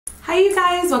Hi you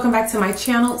guys, welcome back to my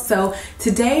channel. So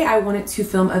today I wanted to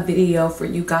film a video for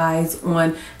you guys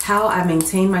on how I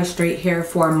maintain my straight hair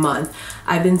for a month.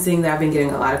 I've been seeing that I've been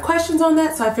getting a lot of questions on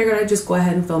that, so I figured I'd just go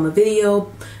ahead and film a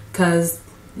video because,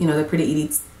 you know, they're pretty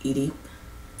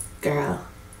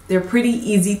they're pretty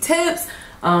easy tips.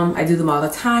 I do them all the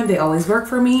time. They always work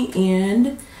for me,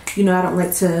 and you know, I don't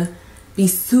like to be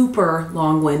super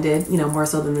long-winded, you know, more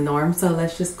so than the norm. So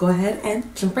let's just go ahead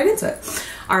and jump right into it.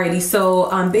 Alrighty, so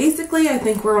basically I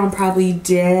think we're on probably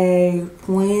day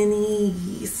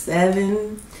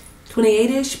 27,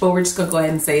 28-ish, but we're just gonna go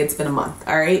ahead and say it's been a month,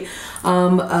 all right,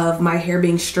 of my hair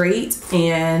being straight.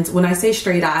 And when I say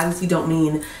straight, I obviously don't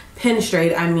mean pin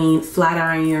straight, I mean flat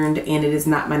ironed, and it is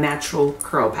not my natural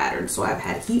curl pattern. So I've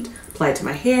had heat applied to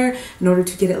my hair in order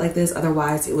to get it like this,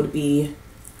 otherwise it would be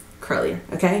curlier,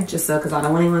 okay? Just so, because I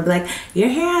don't want anyone to be like, your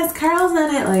hair has curls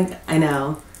in it. Like, I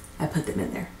know, I put them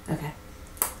in there, okay?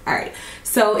 All right,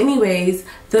 so anyways,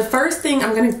 the first thing,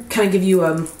 I'm gonna kind of give you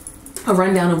a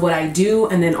rundown of what I do,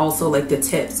 and then also like the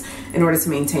tips in order to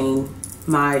maintain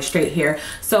my straight hair.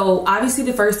 So obviously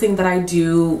the first thing that I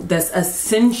do that's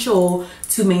essential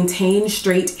to maintain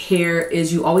straight hair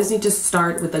is you always need to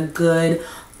start with a good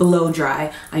blow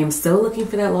dry. I am still looking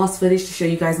for that lost footage to show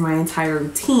you guys my entire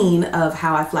routine of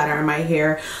how I flat iron my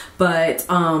hair, but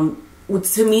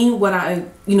to me,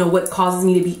 what causes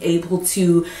me to be able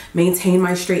to maintain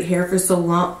my straight hair for so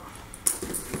long,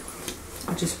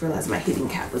 I just realized my heating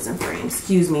cap was in frame,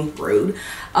 excuse me, rude.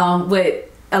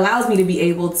 What allows me to be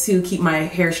able to keep my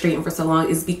hair straightened for so long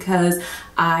is because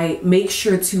I make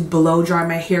sure to blow dry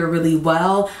my hair really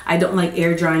well. I don't like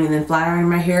air drying and then flat iron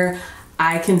my hair.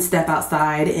 I can step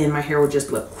outside and my hair will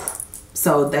just look,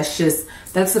 so that's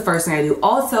the first thing I do.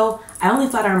 Also, I only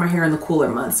flat iron my hair in the cooler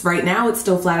months. Right now it's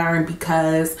still flat ironed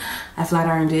because I flat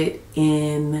ironed it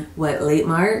in what, late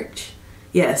March?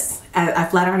 Yes, I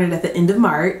flat ironed it at the end of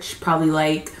March, probably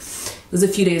like, it was a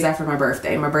few days after my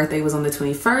birthday. My birthday was on the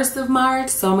 21st of March,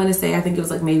 so I'm gonna say I think it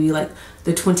was like maybe like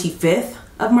the 25th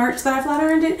of March that I flat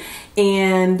ironed it.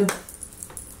 And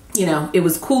you know, it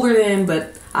was cooler then,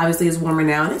 but obviously it's warmer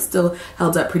now and it still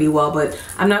held up pretty well. But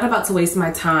I'm not about to waste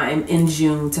my time in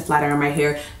June to flat iron my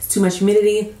hair. It's too much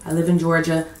humidity. I live in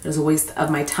Georgia. There's a waste of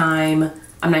my time.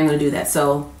 I'm not gonna do that.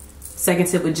 So second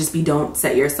tip would just be, don't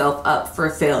set yourself up for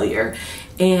failure.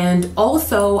 And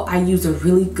also I use a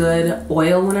really good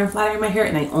oil when I'm flat ironing my hair,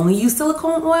 and I only use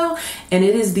silicone oil, and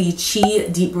it is the Chi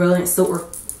Deep Brilliant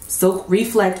Silk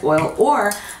Reflect Oil,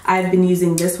 or I've been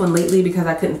using this one lately because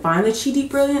I couldn't find the Chi Deep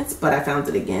Brilliance, but I found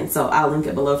it again, so I'll link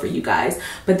it below for you guys.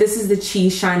 But this is the Chi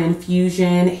Shine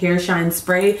Infusion Hair Shine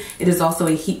Spray. It is also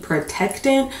a heat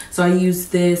protectant, so I use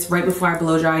this right before I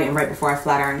blow dry and right before I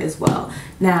flat iron as well.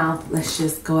 Now let's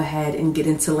just go ahead and get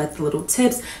into like the little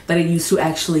tips that I use to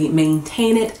actually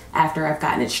maintain it after I've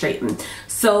gotten it straightened.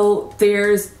 So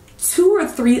there's 2 or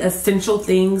 3 essential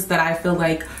things that I feel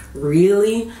like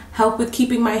really help with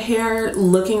keeping my hair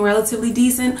looking relatively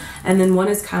decent, and then one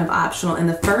is kind of optional. And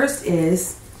the first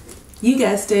is, you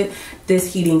guessed it,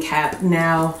 this heating cap.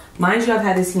 Now mind you, I've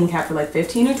had this heating cap for like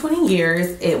 15 or 20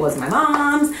 years. It was my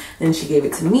mom's, then she gave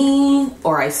it to me,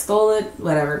 or I stole it,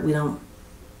 whatever. We don't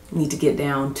need to get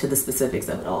down to the specifics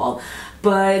of it all,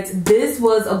 but this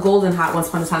was a golden hot. Once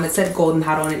upon a time it said golden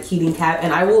hot on it, heating cap,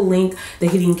 and I will link the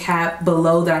heating cap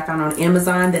below that I found on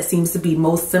Amazon that seems to be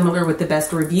most similar with the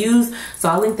best reviews, so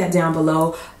I'll link that down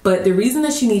below. But the reason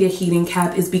that you need a heating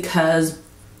cap is because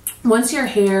once your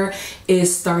hair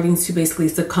is starting to basically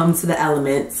succumb to the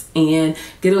elements and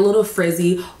get a little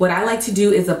frizzy, what I like to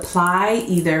do is apply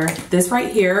either this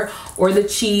right here or the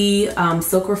Chi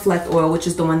Silk Reflect Oil, which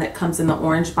is the one that comes in the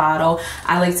orange bottle.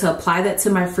 I like to apply that to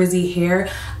my frizzy hair.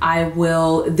 I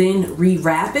will then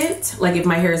rewrap it. Like if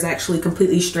my hair is actually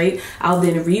completely straight, I'll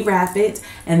then rewrap it,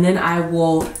 and then I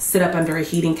will sit up under a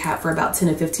heating cap for about 10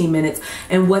 to 15 minutes.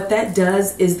 And what that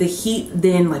does is the heat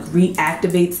then like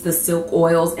reactivates the silk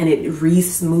oils, and it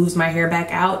re-smooths my hair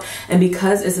back out. And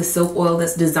because it's a silk oil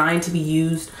that's designed to be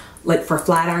used like for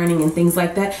flat ironing and things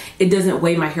like that, it doesn't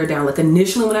weigh my hair down. Like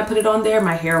initially when I put it on there,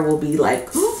 my hair will be like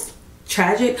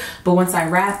tragic, but once I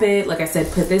wrap it, like I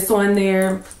said, put this on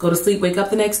there, go to sleep, wake up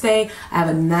the next day, I have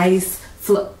a nice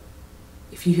flow.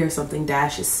 If you hear something,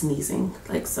 Dash is sneezing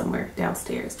like somewhere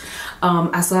downstairs.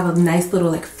 I still have a nice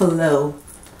little like flow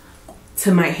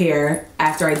to my hair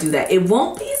after I do that. It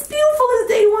won't be as beautiful as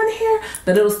day one hair,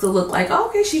 but it'll still look like, oh,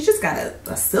 okay, she just got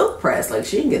a silk press. Like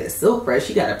she didn't get a silk press,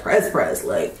 she got a press.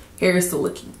 Like hair is still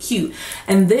looking cute.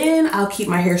 And then I'll keep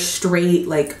my hair straight,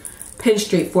 like pin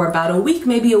straight, for about a week,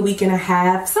 maybe a week and a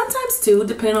half, sometimes 2,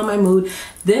 depending on my mood.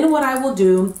 Then what I will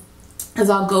do is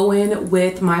I'll go in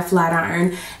with my flat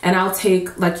iron, and I'll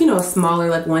take like, you know, a smaller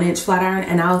like 1-inch flat iron,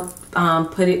 and I'll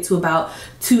put it to about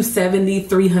 270,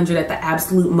 300 at the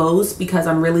absolute most, because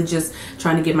I'm really just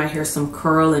trying to give my hair some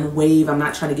curl and wave. I'm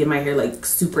not trying to give my hair like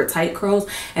super tight curls.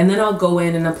 And then I'll go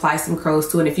in and apply some curls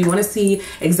to it. And if you want to see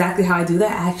exactly how I do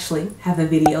that, I actually have a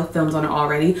video filmed on it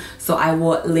already, so I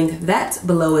will link that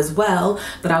below as well.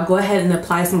 But I'll go ahead and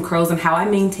apply some curls, and how I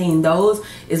maintain those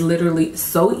is literally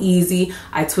so easy.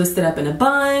 I twist it up in a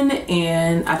bun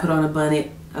and I put on a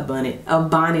bonnet,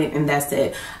 and that's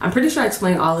it. I'm pretty sure I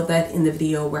explained all of that in the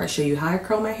video where I show you how I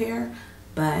curl my hair,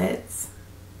 but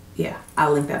yeah,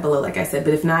 I'll link that below like I said.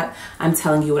 But if not, I'm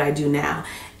telling you what I do now.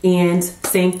 And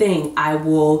same thing, I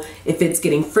will, if it's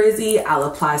getting frizzy, I'll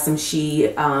apply some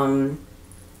Silk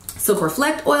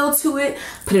Reflect oil to it,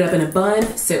 put it up in a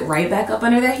bun, sit right back up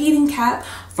under that heating cap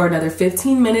for another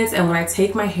 15 minutes. And when I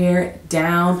take my hair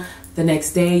down the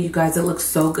next day, you guys, it looks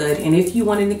so good. And if you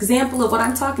want an example of what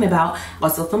I'm talking about, I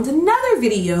also filmed another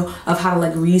video of how to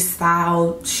like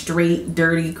restyle straight,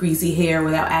 dirty, greasy hair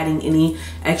without adding any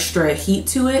extra heat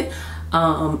to it.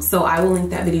 So I will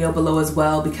link that video below as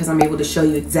well, because I'm able to show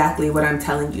you exactly what I'm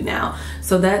telling you now.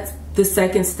 So that's the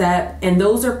second step, and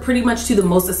those are pretty much two of the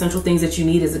most essential things that you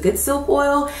need, is a good silk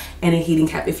oil and a heating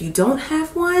cap. If you don't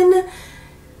have one,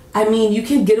 I mean, you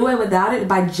can get away without it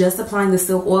by just applying the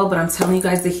silk oil, but I'm telling you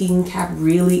guys, the heating cap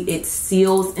really, it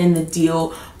seals in the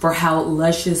deal for how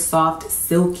luscious, soft,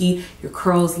 silky your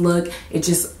curls look. It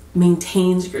just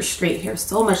maintains your straight hair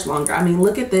so much longer. I mean,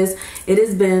 look at this. It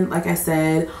has been, like I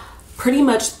said, pretty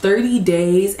much 30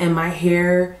 days, and my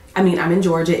hair, I mean, I'm in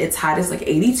Georgia. It's hot. It's like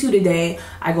 82 today.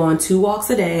 I go on 2 walks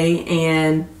a day,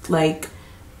 and like,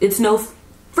 it's no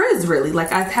frizz really.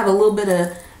 Like, I have a little bit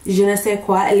of je ne sais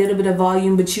quoi, a little bit of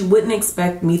volume, but you wouldn't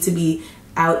expect me to be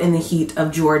out in the heat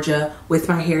of Georgia with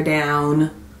my hair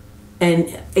down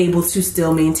and able to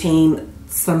still maintain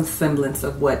some semblance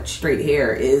of what straight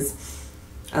hair is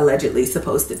allegedly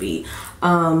supposed to be.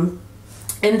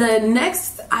 And the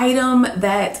next item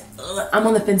that I'm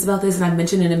on the fence about this, and I've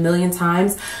mentioned it a million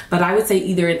times, but I would say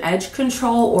either an edge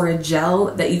control or a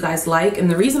gel that you guys like. And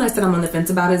the reason I said I'm on the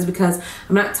fence about it is because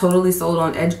I'm not totally sold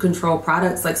on edge control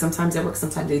products. Like, sometimes they work,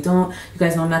 sometimes they don't. You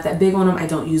guys know I'm not that big on them. I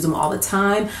don't use them all the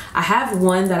time. I have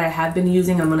one that I have been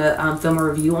using. I'm gonna film a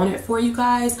review on it for you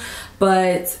guys.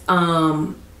 But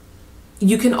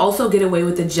you can also get away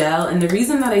with the gel. And the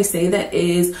reason that I say that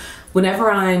is,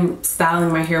 whenever I'm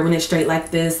styling my hair when it's straight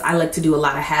like this, I like to do a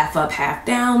lot of half up, half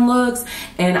down looks,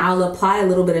 and I'll apply a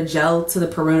little bit of gel to the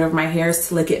perimeter of my hair,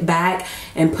 slick it back,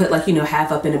 and put, like, you know,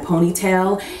 half up in a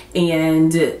ponytail,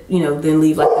 and, you know, then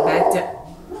leave like the back down.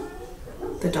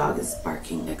 The dog is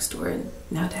barking next door, and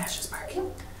now Dash is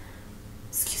barking.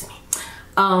 Excuse me.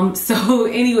 So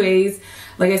anyways,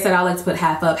 like I said, I like to put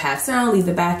half up, half down, leave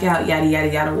the back out, yada, yada,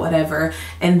 yada, whatever.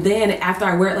 And then after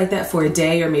I wear it like that for a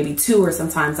day or maybe 2, or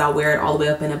sometimes I'll wear it all the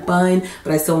way up in a bun,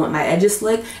 but I still want my edges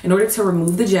slick. In order to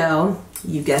remove the gel,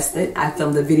 you guessed it, I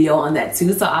filmed a video on that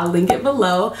too, so I'll link it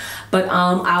below. But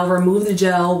I'll remove the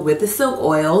gel with the silk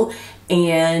oil.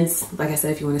 And like I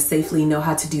said, if you want to safely know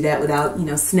how to do that without, you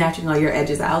know, snatching all your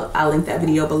edges out, I'll link that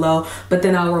video below. But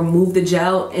then I'll remove the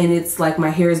gel, and it's like my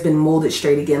hair has been molded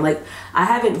straight again. Like, I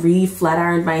haven't re-flat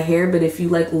ironed my hair, but if you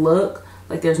like look,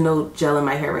 like, there's no gel in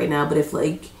my hair right now, but if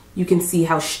like, you can see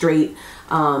how straight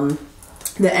the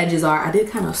edges are. I did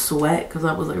kind of sweat because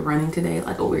I was like running today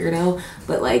like a weirdo,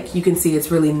 but like, you can see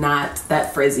it's really not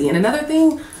that frizzy. And another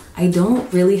thing, I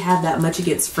don't really have that much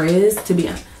against frizz, to be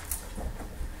honest.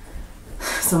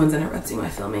 Someone's interrupting my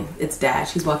filming. It's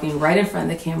Dash. He's walking right in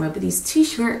front of the camera, but he's too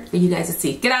short for you guys to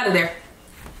see. Get out of there.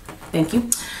 Thank you.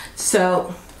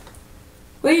 So,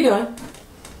 what are you doing?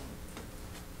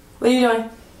 What are you doing?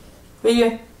 What are you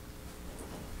doing?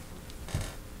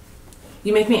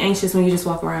 You make me anxious when you just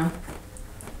walk around.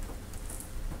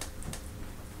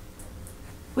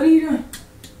 What are you doing?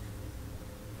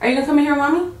 Are you gonna come in here,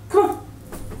 mommy? Come on.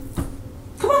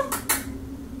 Come on.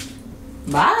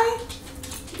 Bye.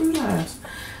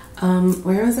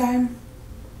 Where was I?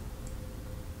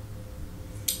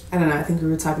 I don't know. I think we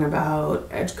were talking about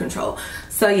edge control.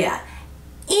 So yeah.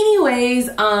 Anyways,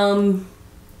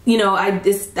 you know, I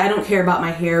don't care about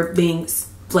my hair being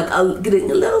like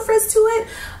getting a little frizz to it.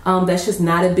 That's just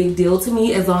not a big deal to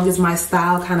me, as long as my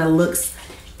style kind of looks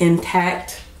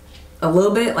intact a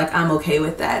little bit. Like, I'm okay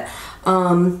with that.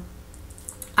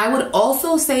 I would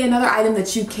also say another item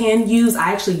that you can use,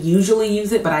 I actually usually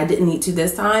use it, but I didn't need to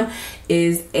this time,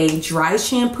 is a dry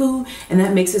shampoo. And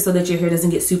that makes it so that your hair doesn't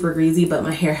get super greasy, but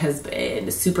my hair has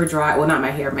been super dry. Well, not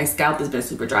my hair, my scalp has been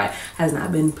super dry. Has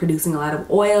not been producing a lot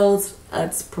of oils.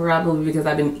 It's probably because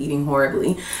I've been eating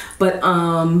horribly. But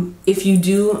if you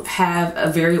do have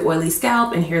a very oily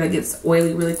scalp and hair that gets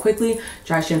oily really quickly,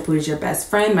 dry shampoo is your best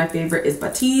friend. My favorite is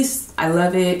Batiste. I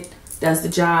love it. Does the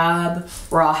job.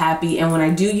 We're all happy. And when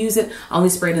I do use it, I only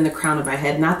spray it in the crown of my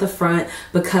head, not the front,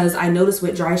 because I notice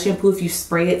with dry shampoo, if you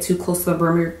spray it too close to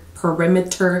the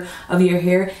perimeter of your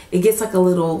hair, it gets like a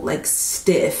little like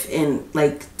stiff and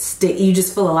like you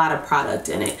just feel a lot of product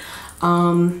in it.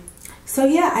 So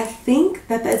yeah, I think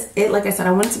that that's it. Like I said,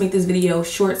 I wanted to make this video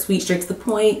short, sweet, straight to the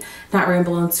point, not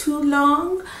ramble on too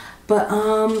long. But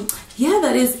yeah,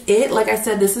 that is it. Like I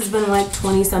said, this has been like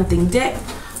 20 something day.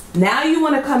 Now you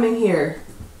want to come in here.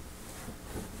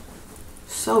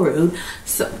 So rude.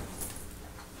 So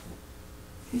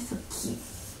you're so cute.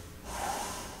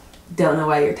 Don't know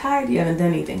why you're tired. You haven't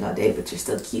done anything all day, but you're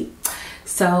still cute.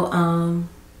 So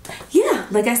yeah,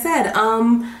 like I said,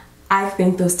 I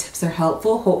think those tips are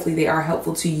helpful. Hopefully they are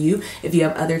helpful to you. If you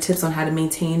have other tips on how to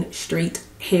maintain straight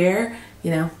hair,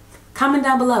 you know, comment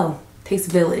down below. Takes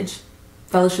a village.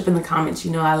 Fellowship in the comments.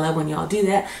 You know I love when y'all do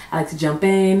that. I like to jump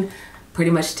in,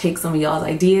 pretty much take some of y'all's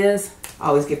ideas. I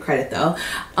always give credit though.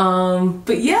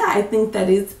 But yeah, I think that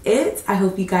is it. I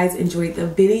hope you guys enjoyed the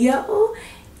video,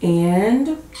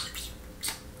 and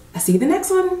I'll see you in the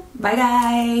next one. Bye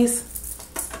guys.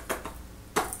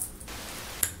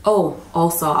 Oh,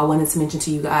 also I wanted to mention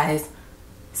to you guys,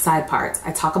 side parts.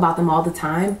 I talk about them all the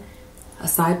time. A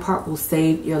side part will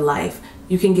save your life.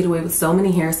 You can get away with so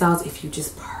many hairstyles if you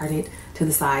just part it to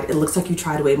the side. It looks like you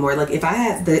tried way more. Like if I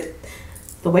had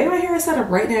the way my hair is set up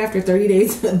right now after 30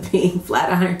 days of being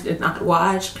flat ironed and not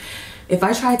washed, if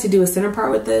I tried to do a center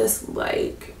part with this,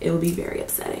 like, it would be very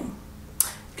upsetting.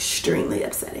 Extremely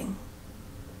upsetting.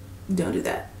 Don't do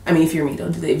that. I mean, if you're me,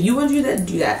 don't do that. If you want to do that,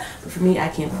 do that. But for me, I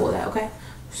can't pull that, okay?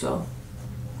 So,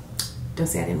 don't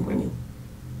say I didn't warn you.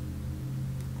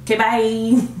 Okay,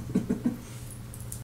 bye.